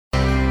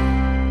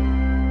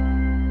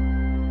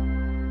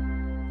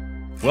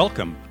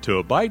Welcome to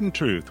Abide in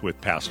Truth with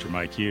Pastor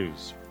Mike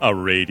Hughes, a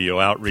radio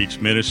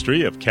outreach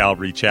ministry of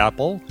Calvary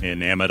Chapel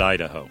in Emmett,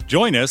 Idaho.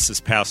 Join us as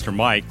Pastor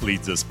Mike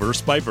leads us verse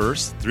by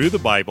verse through the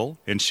Bible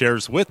and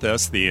shares with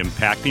us the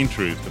impacting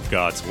truth of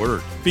God's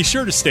Word. Be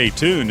sure to stay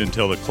tuned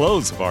until the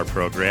close of our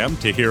program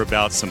to hear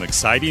about some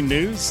exciting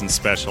news and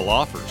special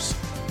offers.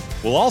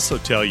 We'll also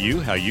tell you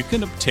how you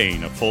can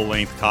obtain a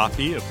full-length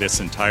copy of this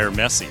entire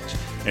message.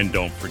 And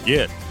don't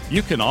forget,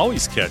 you can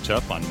always catch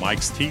up on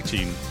Mike's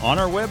teaching on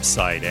our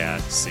website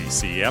at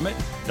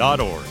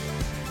ccemmett.org.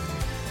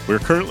 We're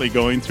currently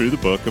going through the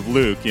book of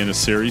Luke in a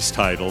series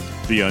titled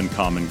The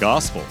Uncommon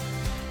Gospel.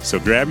 So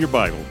grab your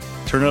Bible,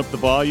 turn up the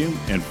volume,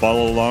 and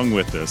follow along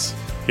with us.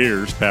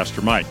 Here's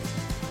Pastor Mike.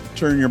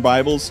 Turn your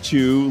Bibles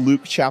to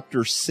Luke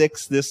chapter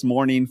 6 this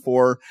morning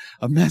for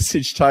a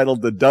message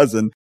titled The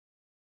Dozen.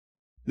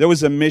 There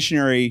was a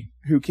missionary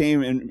who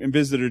came and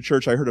visited a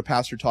church. I heard a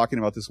pastor talking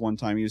about this one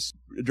time. He was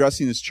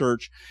addressing his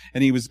church,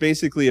 and he was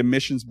basically a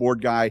missions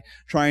board guy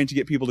trying to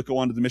get people to go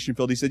onto the mission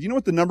field. He said, you know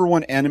what the number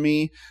one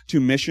enemy to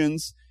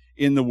missions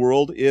in the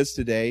world is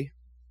today?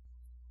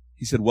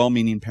 He said,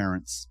 well-meaning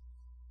parents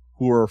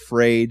who are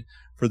afraid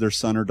for their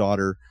son or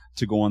daughter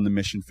to go on the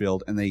mission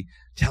field, and they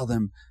tell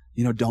them,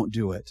 don't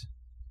do it.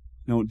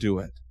 Don't do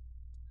it.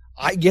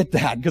 I get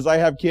that because I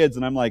have kids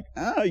and I'm like,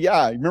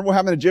 yeah, remember what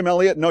happened to Jim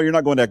Elliott? No, you're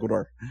not going to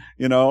Ecuador,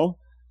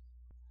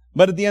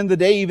 But at the end of the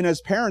day, even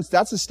as parents,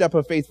 that's a step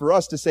of faith for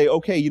us to say,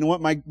 okay, you know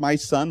what? My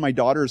son, my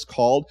daughter is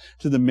called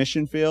to the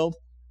mission field.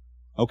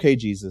 Okay,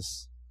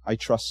 Jesus, I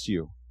trust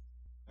you.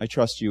 I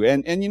trust you.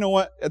 And you know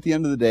what? At the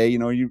end of the day,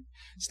 you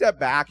step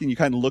back and you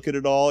kind of look at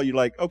it all. You're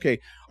like, okay,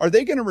 are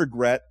they going to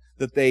regret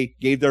that they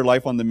gave their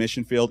life on the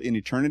mission field in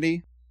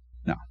eternity?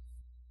 No.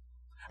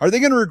 Are they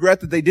going to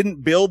regret that they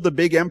didn't build the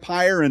big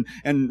empire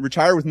and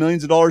retire with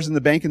millions of dollars in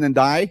the bank and then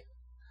die?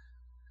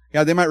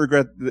 Yeah, they might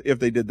regret if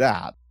they did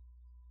that.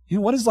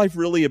 What is life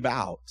really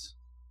about?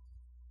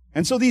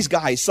 And so these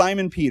guys,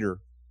 Simon Peter,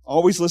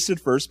 always listed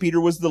first. Peter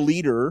was the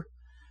leader.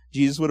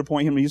 Jesus would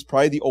appoint him. He's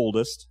probably the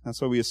oldest.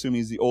 That's why we assume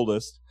he's the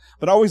oldest.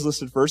 But always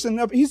listed first.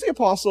 And he's the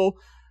apostle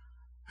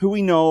who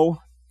we know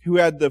who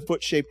had the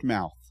foot-shaped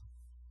mouth.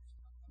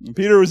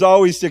 Peter was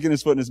always sticking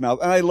his foot in his mouth.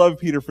 And I love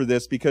Peter for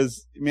this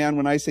because, man,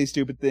 when I say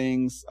stupid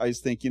things, I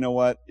just think, you know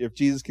what? If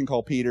Jesus can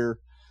call Peter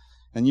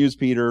and use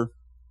Peter.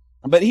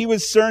 But he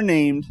was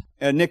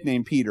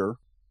nicknamed Peter.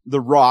 The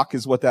Rock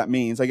is what that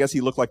means. I guess he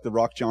looked like the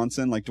Rock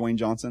Johnson, like Dwayne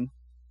Johnson.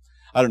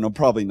 I don't know,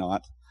 probably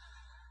not.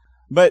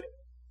 But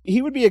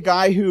he would be a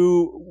guy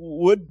who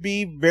would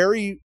be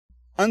very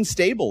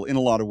unstable in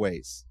a lot of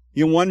ways.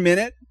 1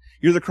 minute,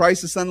 you're the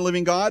Christ, the Son of the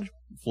living God.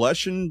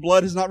 Flesh and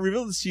blood has not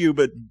revealed this to you,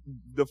 but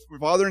the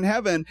Father in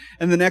heaven.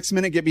 And the next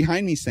minute, get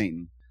behind me,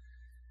 Satan.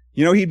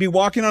 He'd be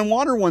walking on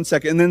water one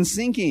second and then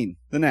sinking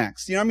the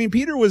next.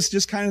 Peter was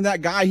just kind of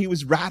that guy. He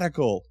was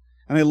radical.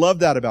 And I love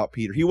that about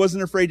Peter. He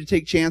wasn't afraid to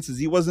take chances.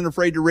 He wasn't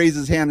afraid to raise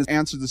his hand and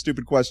answer the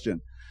stupid question.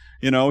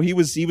 He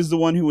was the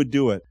one who would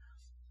do it.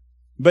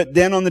 But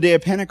then on the day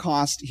of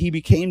Pentecost, he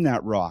became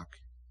that rock.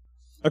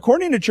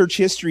 According to church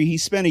history, he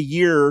spent a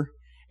year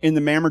in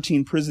the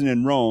Mamertine prison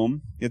in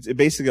Rome. It's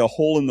basically a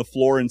hole in the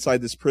floor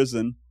inside this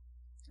prison.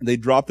 They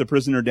drop the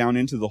prisoner down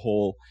into the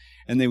hole,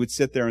 and they would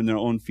sit there in their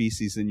own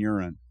feces and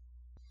urine.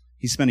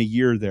 He spent a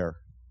year there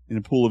in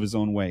a pool of his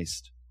own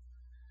waste.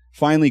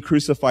 Finally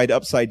crucified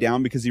upside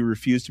down because he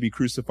refused to be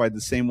crucified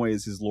the same way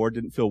as his Lord,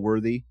 didn't feel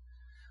worthy.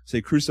 So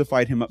they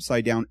crucified him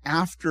upside down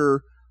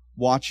after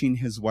watching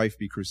his wife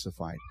be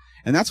crucified.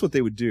 And that's what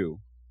they would do.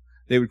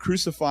 They would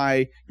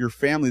crucify your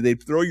family.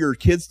 They'd throw your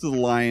kids to the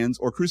lions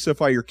or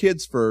crucify your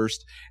kids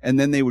first, and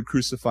then they would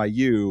crucify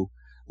you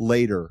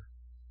later,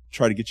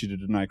 try to get you to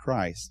deny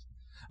Christ.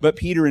 But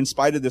Peter, in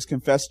spite of this,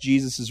 confessed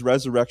Jesus'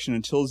 resurrection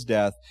until his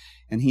death,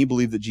 and he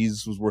believed that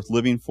Jesus was worth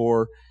living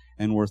for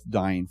and worth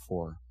dying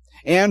for.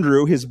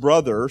 Andrew, his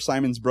brother,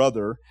 Simon's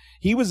brother,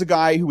 he was a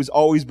guy who was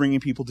always bringing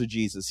people to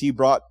Jesus. He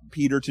brought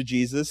Peter to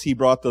Jesus. He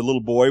brought the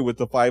little boy with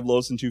the 5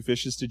 loaves and 2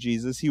 fishes to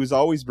Jesus. He was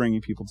always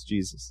bringing people to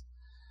Jesus.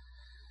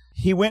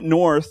 He went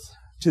north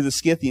to the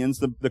Scythians,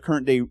 the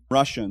current-day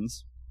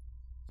Russians,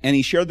 and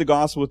he shared the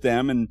gospel with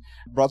them and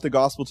brought the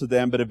gospel to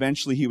them, but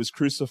eventually he was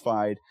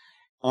crucified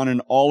on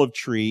an olive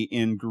tree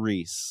in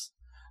Greece.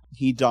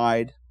 He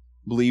died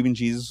believing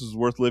Jesus was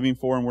worth living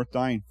for and worth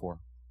dying for.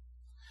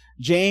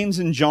 James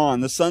and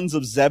John, the sons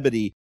of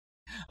Zebedee,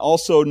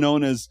 also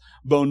known as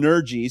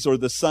Boanerges, or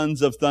the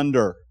sons of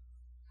thunder.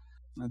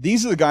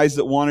 These are the guys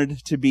that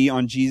wanted to be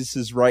on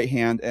Jesus' right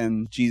hand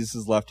and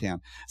Jesus' left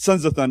hand.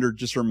 Sons of Thunder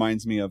just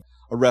reminds me of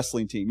a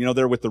wrestling team.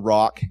 They're with The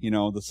Rock,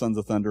 the Sons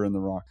of Thunder and The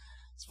Rock.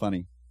 It's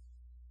funny.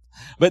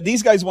 But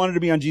these guys wanted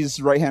to be on Jesus'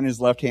 right hand and his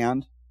left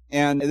hand.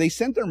 And they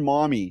sent their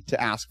mommy to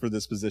ask for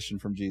this position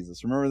from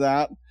Jesus. Remember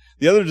that?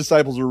 The other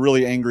disciples were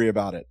really angry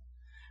about it.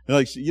 They're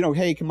like,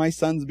 hey, can my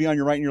sons be on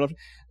your right and your left?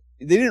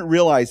 They didn't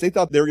realize. They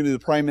thought they were going to be the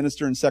prime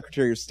minister and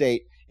secretary of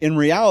state. In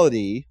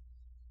reality,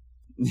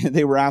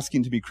 they were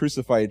asking to be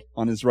crucified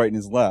on his right and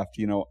his left,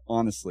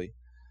 honestly.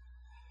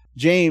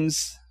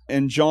 James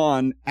and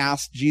John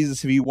asked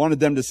Jesus if he wanted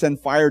them to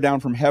send fire down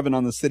from heaven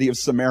on the city of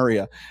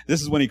Samaria.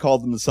 This is when he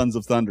called them the sons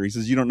of thunder. He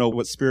says, you don't know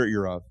what spirit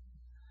you're of.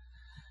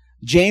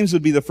 James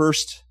would be the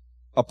first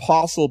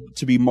apostle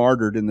to be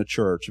martyred in the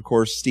church. Of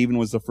course, Stephen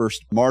was the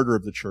first martyr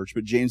of the church,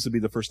 but James would be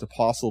the first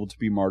apostle to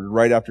be martyred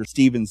right after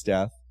Stephen's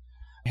death.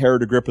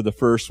 Herod Agrippa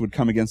I would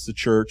come against the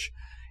church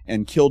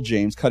and kill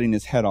James, cutting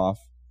his head off.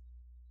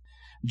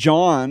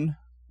 John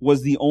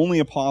was the only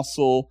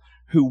apostle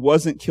who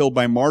wasn't killed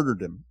by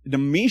martyrdom.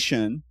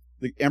 Domitian,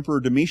 the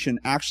Emperor Domitian,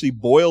 actually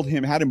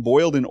had him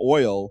boiled in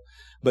oil,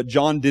 but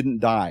John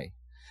didn't die.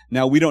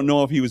 Now, we don't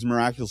know if he was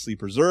miraculously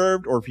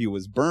preserved or if he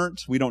was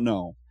burnt. We don't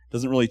know.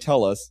 Doesn't really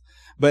tell us.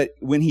 But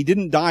when he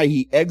didn't die,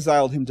 he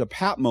exiled him to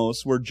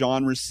Patmos, where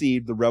John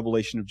received the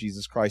revelation of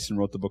Jesus Christ and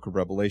wrote the book of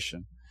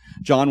Revelation.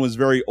 John was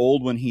very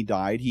old when he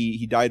died.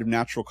 He died of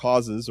natural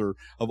causes or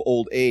of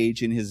old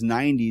age in his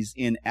 90s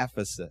in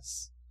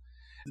Ephesus.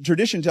 The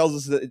tradition tells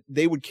us that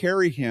they would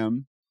carry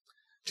him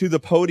to the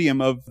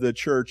podium of the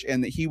church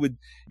and that he would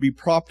be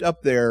propped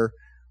up there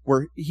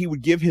where he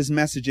would give his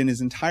message, and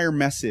his entire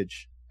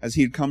message as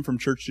he had come from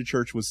church to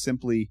church was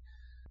simply,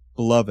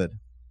 beloved,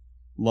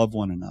 love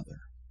one another.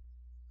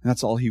 And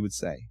that's all he would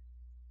say.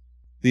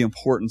 The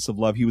importance of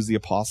love. He was the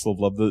apostle of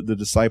love, the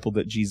disciple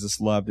that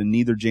Jesus loved. And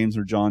neither James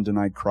nor John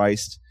denied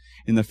Christ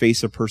in the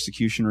face of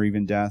persecution or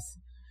even death.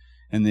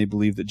 And they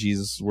believed that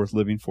Jesus was worth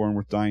living for and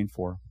worth dying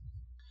for.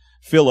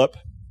 Philip,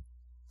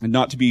 and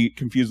not to be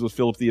confused with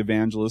Philip the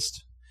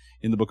evangelist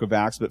in the book of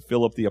Acts, but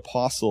Philip the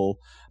apostle,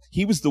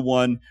 he was the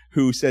one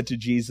who said to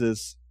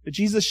Jesus,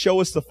 Jesus,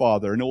 show us the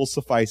Father, and it will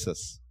suffice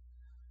us.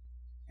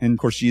 And of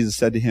course, Jesus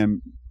said to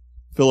him,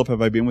 Philip,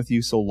 have I been with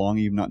you so long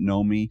you've not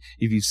known me?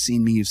 If you've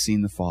seen me, you've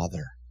seen the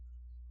Father.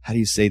 How do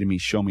you say to me,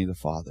 show me the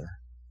Father?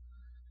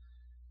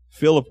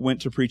 Philip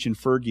went to preach in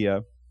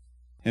Phrygia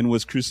and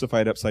was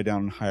crucified upside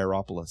down in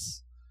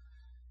Hierapolis.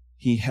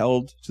 He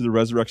held to the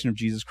resurrection of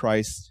Jesus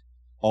Christ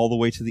all the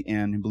way to the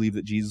end and believed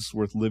that Jesus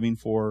was worth living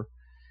for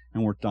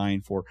and worth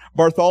dying for.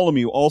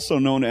 Bartholomew, also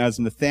known as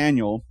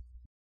Nathaniel,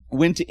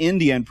 went to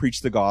India and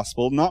preached the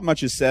gospel. Not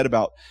much is said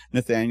about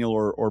Nathaniel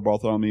or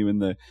Bartholomew in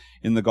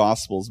the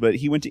Gospels, but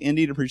he went to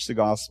India to preach the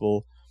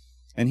gospel,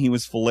 and he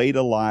was filleted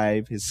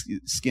alive,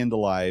 skinned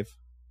alive,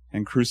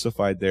 and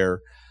crucified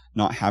there,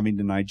 not having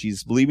denied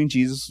Jesus, believing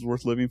Jesus was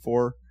worth living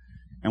for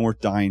and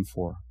worth dying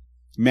for.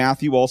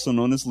 Matthew, also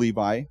known as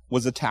Levi,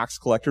 was a tax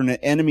collector and an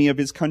enemy of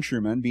his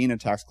countrymen. Being a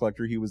tax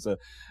collector, he was a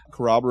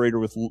corroborator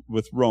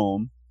with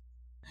Rome.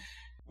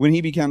 When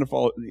he began to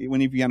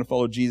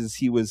follow Jesus,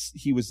 he was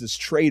this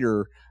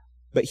traitor,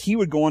 but he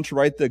would go on to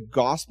write the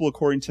gospel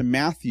according to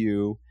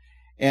Matthew,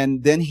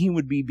 and then he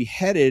would be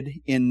beheaded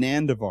in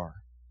Nandavar.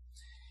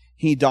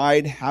 He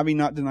died having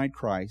not denied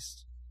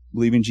Christ,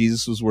 believing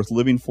Jesus was worth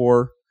living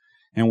for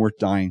and worth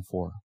dying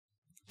for.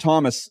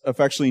 Thomas,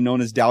 affectionately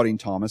known as Doubting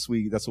Thomas,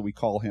 that's what we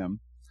call him,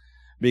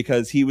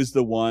 because he was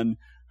the one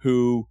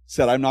who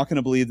said, I'm not going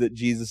to believe that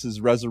Jesus is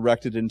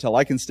resurrected until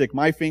I can stick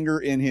my finger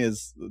in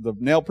the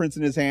nail prints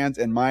in his hands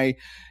and my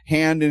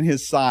hand in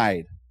his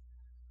side.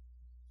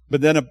 But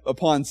then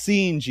upon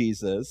seeing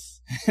Jesus,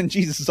 and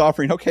Jesus is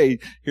offering, okay,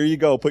 here you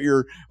go, put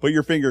your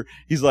finger.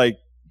 He's like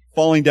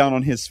falling down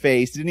on his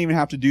face. He didn't even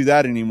have to do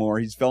that anymore.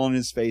 He's fell on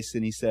his face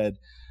and he said,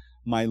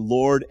 my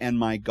Lord and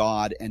my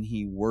God, and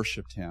he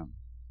worshiped him.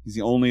 He's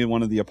the only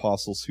one of the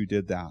apostles who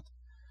did that.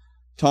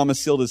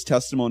 Thomas sealed his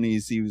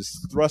testimonies. He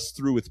was thrust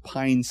through with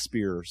pine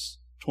spears,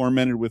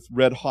 tormented with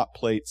red-hot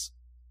plates,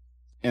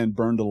 and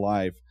burned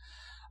alive,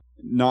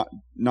 not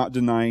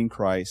denying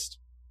Christ.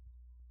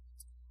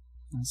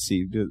 Let's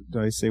see, did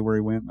I say where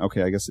he went?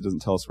 Okay, I guess it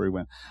doesn't tell us where he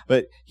went.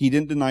 But he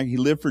didn't deny, he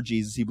lived for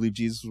Jesus. He believed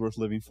Jesus was worth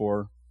living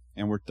for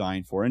and worth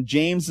dying for. And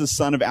James, the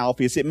son of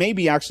Alphaeus, it may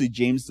be actually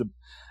James the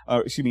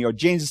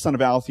son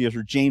of Alphaeus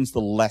or James the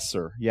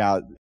Lesser.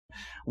 Yeah.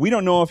 We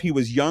don't know if he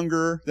was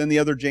younger than the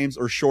other James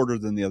or shorter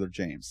than the other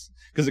James,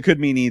 because it could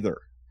mean either.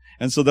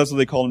 And so that's what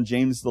they call him,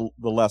 James the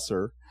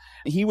Lesser.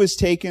 He was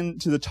taken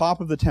to the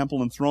top of the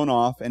temple and thrown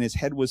off, and his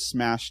head was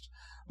smashed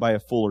by a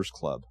fuller's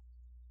club.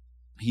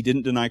 He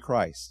didn't deny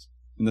Christ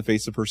in the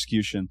face of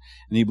persecution,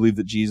 and he believed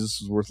that Jesus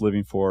was worth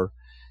living for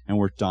and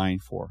worth dying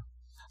for.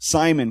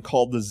 Simon,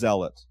 called the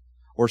Zealot,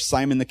 or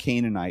Simon the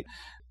Canaanite.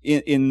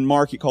 In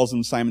Mark, he calls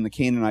him Simon the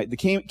Canaanite.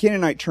 The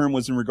Canaanite term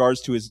was in regards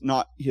to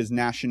not his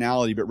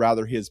nationality, but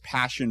rather his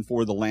passion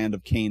for the land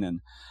of Canaan.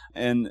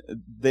 And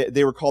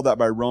they were called that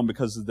by Rome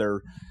because of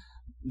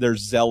their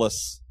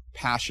zealous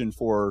passion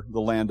for the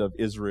land of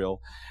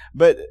Israel.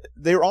 But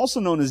they were also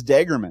known as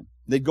daggermen.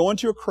 They'd go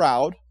into a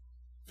crowd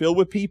filled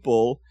with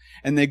people,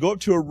 and they'd go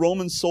up to a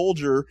Roman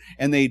soldier,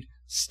 and they'd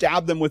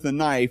stab them with a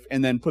knife,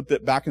 and then put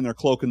that back in their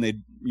cloak, and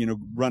they'd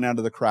run out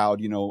of the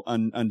crowd,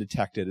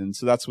 undetected. And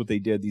so that's what they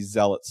did. These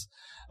zealots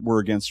were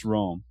against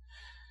Rome.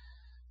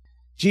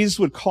 Jesus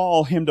would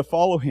call him to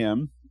follow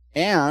him,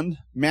 and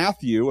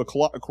Matthew, a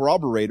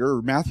corroborator,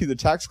 or Matthew the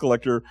tax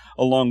collector,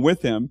 along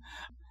with him.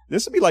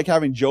 This would be like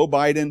having Joe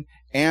Biden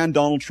and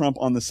Donald Trump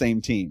on the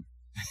same team.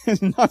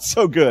 Not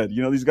so good.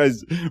 These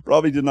guys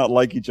probably did not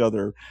like each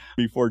other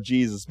before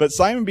Jesus. But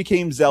Simon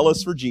became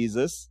zealous for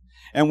Jesus.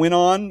 and went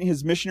on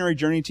his missionary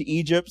journey to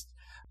Egypt.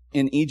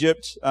 In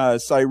Egypt,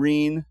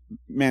 Cyrene,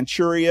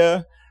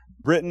 Manchuria,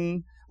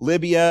 Britain,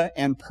 Libya,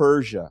 and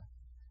Persia.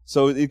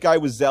 So the guy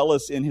was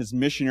zealous in his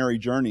missionary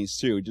journeys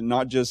too,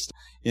 not just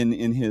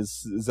in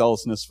his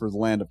zealousness for the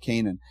land of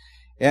Canaan.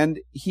 And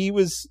he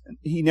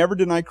never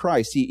denied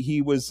Christ.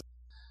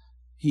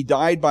 He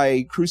died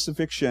by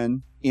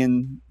crucifixion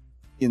in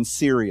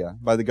Syria,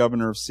 by the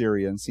governor of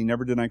Syria. And so he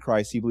never denied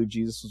Christ. He believed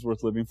Jesus was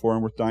worth living for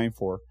and worth dying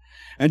for.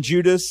 And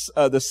Judas,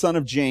 the son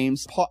of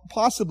James,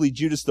 possibly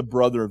Judas, the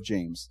brother of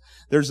James.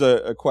 There's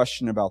a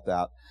question about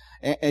that.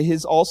 And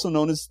he's also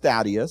known as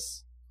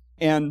Thaddeus.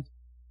 And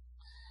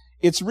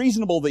it's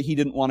reasonable that he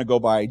didn't want to go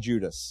by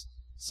Judas.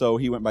 So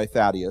he went by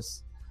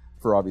Thaddeus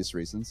for obvious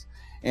reasons.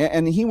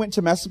 And he went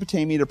to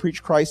Mesopotamia to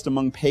preach Christ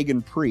among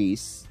pagan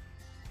priests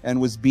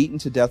and was beaten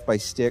to death by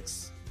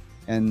sticks.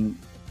 And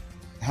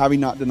having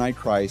not denied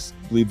Christ,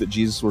 believed that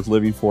Jesus was worth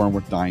living for and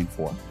worth dying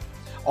for.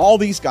 All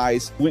these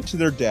guys went to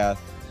their death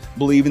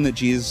believing that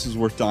Jesus is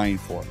worth dying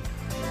for.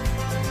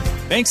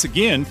 Thanks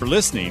again for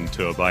listening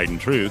to Abide in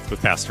Truth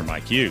with Pastor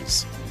Mike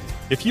Hughes.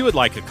 If you would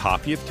like a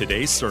copy of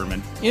today's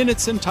sermon in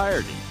its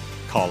entirety,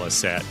 call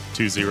us at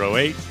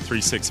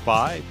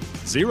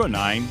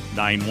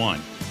 208-365-0991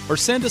 or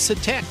send us a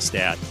text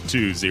at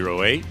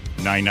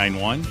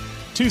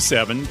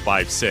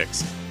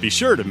 208-991-2756. Be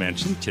sure to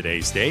mention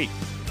today's date.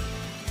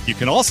 You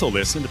can also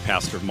listen to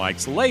Pastor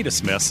Mike's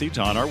latest message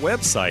on our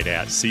website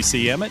at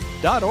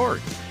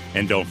ccemmett.org.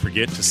 And don't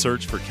forget to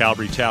search for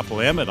Calvary Chapel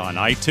Emmett on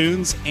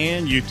iTunes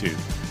and YouTube.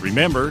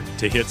 Remember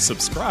to hit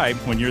subscribe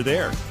when you're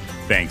there.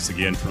 Thanks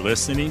again for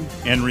listening,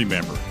 and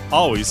remember,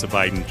 always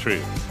abide in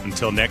truth.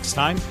 Until next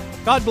time,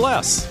 God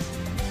bless.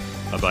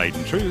 Abide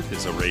in Truth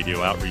is a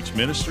radio outreach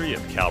ministry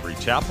of Calvary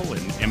Chapel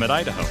in Emmett,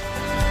 Idaho.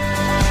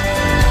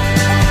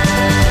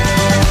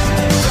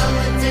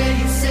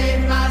 You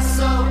saved my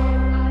soul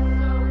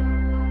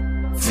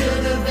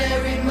till the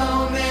very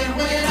moment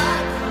when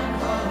I come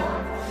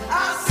home.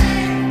 I'll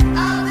sing,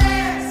 I'll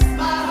dance,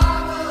 my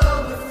heart will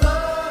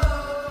overflow.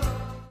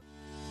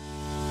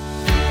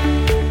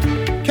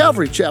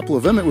 Calvary Chapel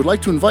of Emmett would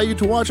like to invite you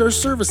to watch our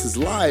services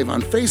live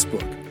on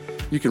Facebook.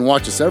 You can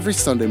watch us every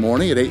Sunday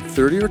morning at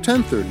 8:30 or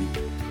 10:30.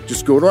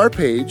 Just go to our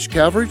page,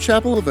 Calvary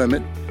Chapel of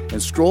Emmett,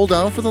 and scroll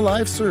down for the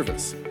live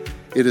service.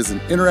 It is an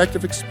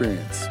interactive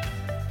experience.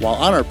 While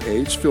on our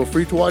page, feel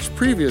free to watch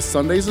previous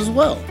Sundays as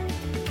well.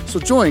 So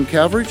join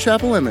Calvary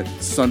Chapel Emmett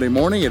Sunday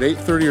morning at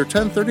 8:30 or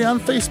 10:30 on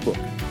Facebook.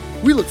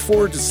 We look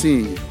forward to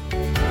seeing you.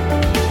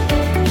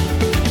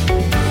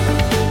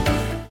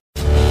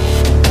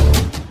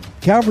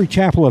 Calvary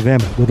Chapel of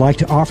Emmett would like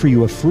to offer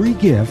you a free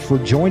gift for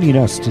joining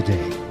us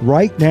today.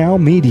 Right Now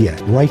Media.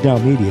 Right Now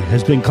Media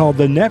has been called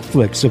the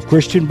Netflix of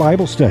Christian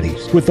Bible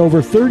studies. With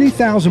over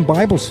 30,000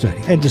 Bible study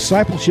and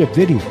discipleship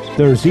videos,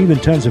 there's even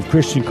tons of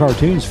Christian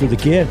cartoons for the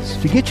kids.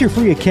 To get your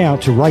free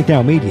account to Right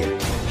Now Media,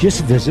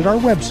 just visit our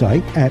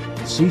website at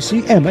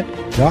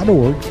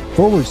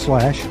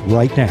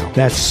ccemmett.org/rightnow.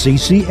 That's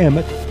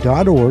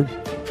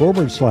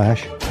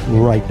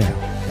ccemmett.org/rightnow.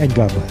 And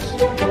God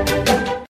bless.